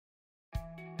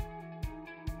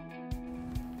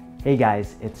Hey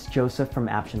guys, it's Joseph from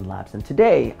Action Labs, and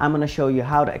today I'm going to show you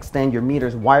how to extend your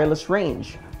meter's wireless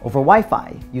range over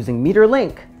Wi-Fi using Meter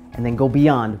Link and then go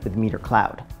beyond with Meter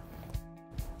Cloud.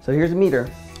 So here's a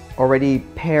meter already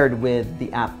paired with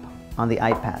the app on the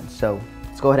iPad. So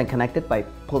let's go ahead and connect it by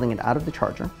pulling it out of the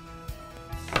charger.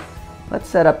 Let's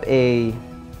set up a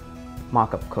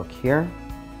mock-up cook here.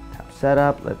 Tap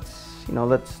setup. Let's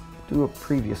do a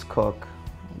previous cook.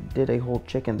 I did a whole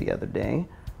chicken the other day.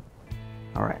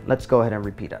 All right, let's go ahead and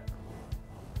repeat it.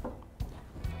 What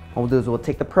we'll do is we'll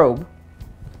take the probe,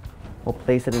 we'll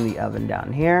place it in the oven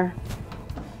down here,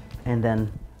 and then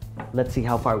let's see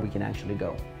how far we can actually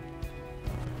go.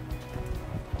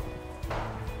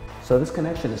 So this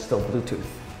connection is still Bluetooth.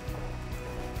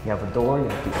 You have a door, you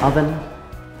have the oven.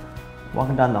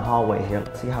 Walking down the hallway here,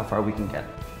 let's see how far we can get.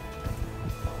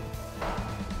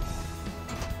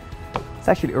 It's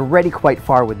actually already quite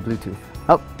far with Bluetooth.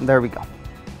 Oh, there we go.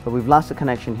 So we've lost the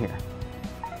connection here.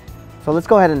 So let's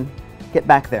go ahead and get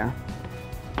back there.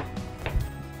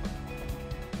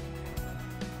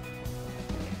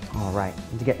 All right,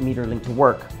 and to get Meter Link to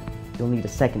work, you'll need a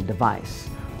second device.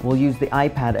 We'll use the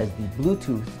iPad as the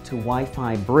Bluetooth to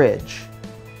Wi-Fi bridge.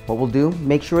 What we'll do,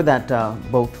 make sure that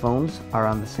both phones are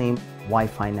on the same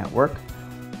Wi-Fi network.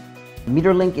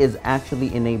 Meter Link is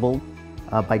actually enabled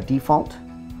by default,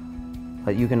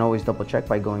 but you can always double check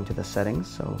by going to the settings.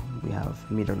 So we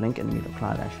have Meter Link and Meter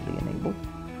Cloud actually enabled.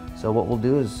 So what we'll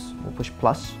do is we'll push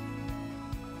plus.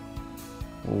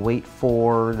 We'll wait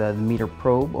for the meter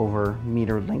probe over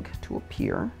Meter Link to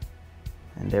appear.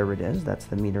 And there it is, that's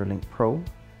the Meter Link probe.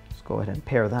 Let's go ahead and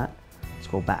pair that. Let's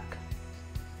go back.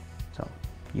 So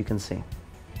you can see,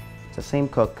 it's the same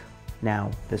cook.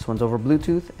 Now this one's over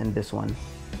Bluetooth and this one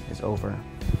is over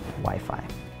Wi-Fi.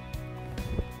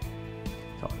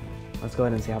 So let's go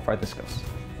ahead and see how far this goes.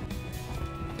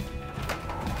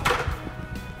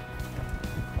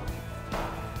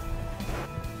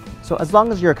 So as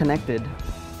long as you're connected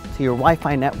to your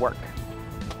Wi-Fi network,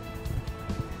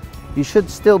 you should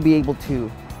still be able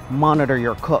to monitor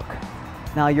your cook.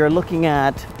 Now you're looking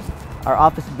at our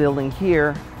office building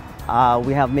here.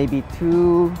 We have maybe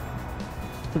 2-3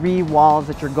 walls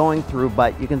that you're going through,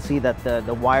 but you can see that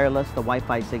the wireless, the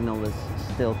Wi-Fi signal is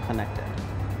still connected.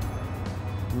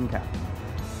 Okay,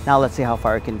 now let's see how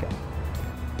far it can go.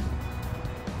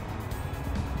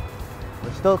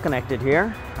 We're still connected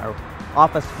here. Our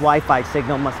office Wi-Fi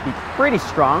signal must be pretty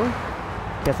strong.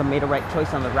 Guess I made a right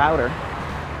choice on the router.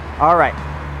 All right,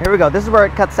 here we go. This is where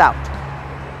it cuts out.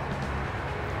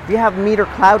 If you have Meter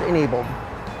Cloud enabled,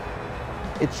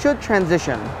 it should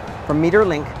transition from Meter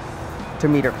Link to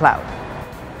Meter Cloud.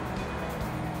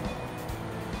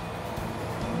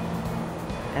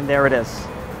 And there it is.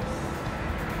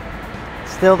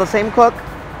 Still the same cook.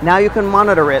 Now you can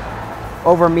monitor it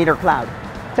over Meter Cloud.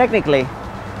 Technically,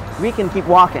 we can keep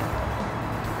walking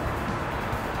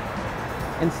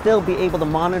and still be able to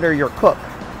monitor your cook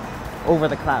over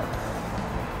the cloud.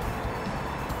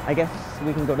 I guess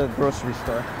we can go to the grocery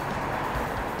store,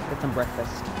 get some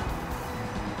breakfast.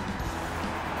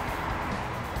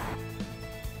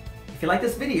 If you like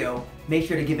this video, make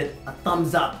sure to give it a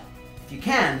thumbs up. If you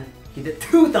can, give it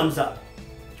 2 thumbs up.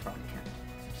 You probably can't,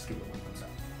 so just give it 1 thumbs up.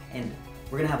 And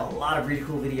we're gonna have a lot of really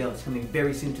cool videos coming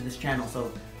very soon to this channel,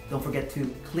 so don't forget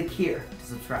to click here to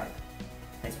subscribe.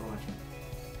 Thanks for watching.